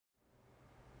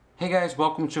Hey guys,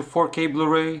 welcome to 4K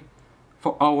Blu-ray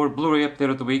for our Blu-ray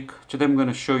update of the week. Today I'm going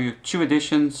to show you two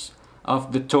editions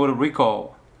of the Total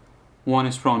Recall. One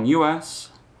is from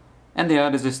US and the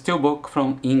other is a Steelbook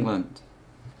from England.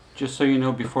 Just so you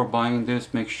know, before buying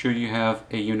this, make sure you have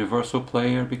a universal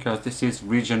player because this is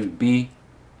region B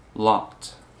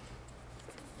locked.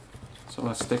 So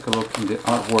let's take a look in the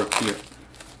artwork here.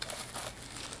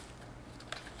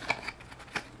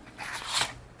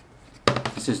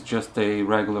 This is just a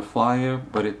regular flyer,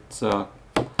 but it's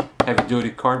heavy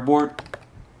duty cardboard.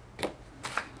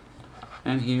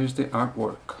 And here's the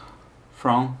artwork.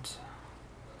 Front.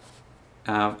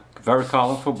 Very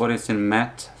colorful, but it's in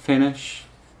matte finish.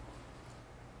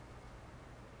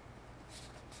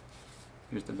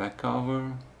 Here's the back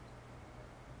cover.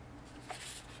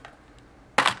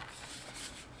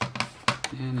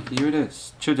 And here it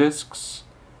is. Two discs,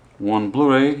 one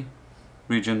Blu-ray,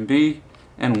 region B,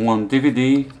 and one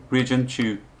DVD, region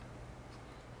 2.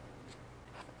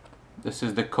 This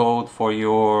is the code for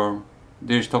your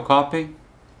digital copy.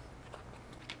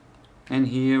 And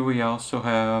here we also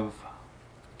have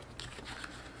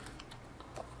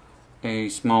a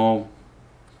small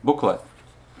booklet.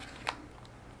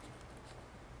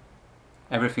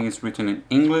 Everything is written in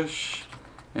English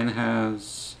and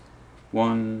has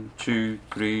 1, 2,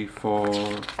 3,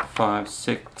 4, 5,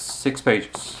 6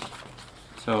 pages.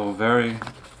 So very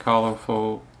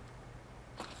colorful,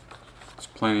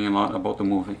 explaining a lot about the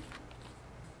movie.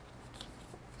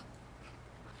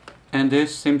 And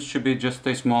this seems to be just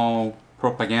a small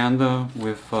propaganda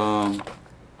with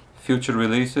future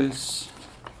releases,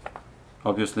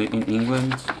 obviously in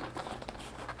England.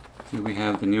 Here we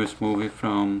have the newest movie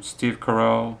from Steve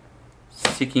Carell,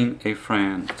 Seeking a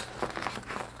Friend.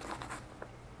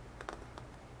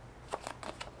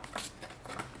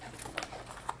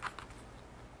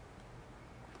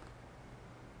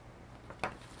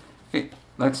 Okay,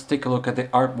 let's take a look at the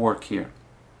artwork here.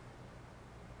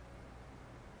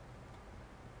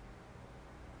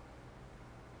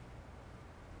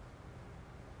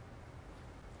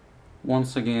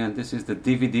 Once again, this is the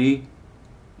DVD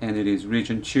and it is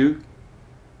region 2,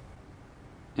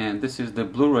 and this is the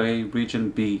Blu-ray region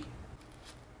B.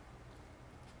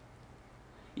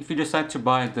 If you decide to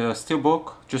buy the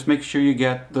Steelbook, just make sure you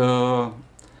get the,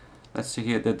 let's see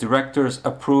here, the director's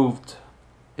approved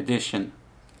edition.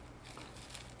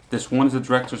 This one is the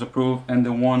director's approved, and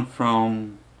the one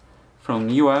from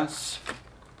US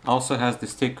also has the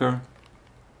sticker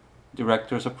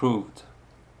director's approved.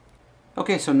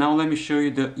 Okay, so now let me show you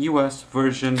the US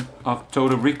version of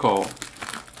Total Recall.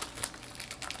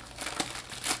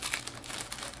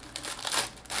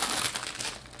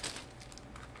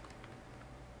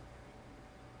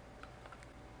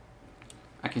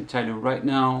 I can tell you right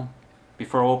now,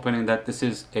 before opening, that this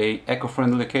is a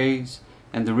eco-friendly case.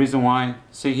 And the reason why,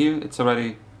 see here, it's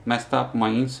already messed up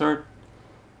my insert.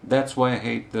 That's why I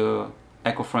hate the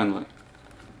eco-friendly.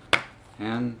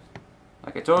 And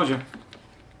like I told you,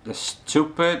 the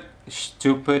stupid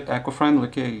eco-friendly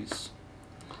case.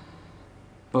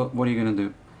 But what are you gonna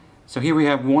do? So here we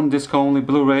have one disc only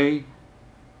Blu-ray,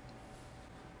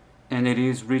 and it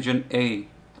is region A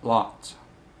locked.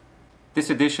 This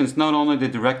edition is not only the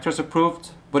director's approved,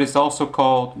 but it's also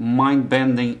called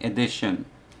Mind-Bending Edition,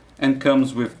 and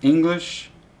comes with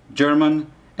English,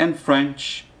 German, and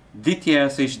French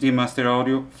DTS-HD Master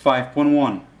Audio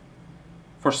 5.1.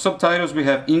 For subtitles we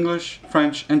have English,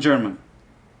 French, and German.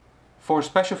 For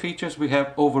special features we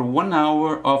have over 1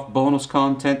 hour of bonus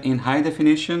content in high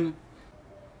definition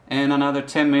and another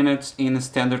 10 minutes in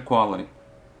standard quality.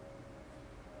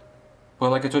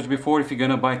 But like I told you before, if you're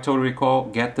gonna buy Total Recall,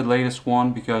 get the latest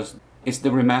one because it's the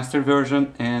remastered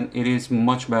version and it is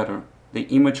much better. The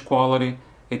image quality,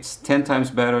 it's 10 times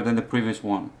better than the previous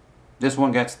one. This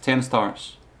one gets 10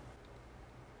 stars.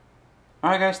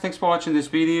 Alright guys, thanks for watching this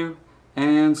video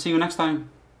and see you next time.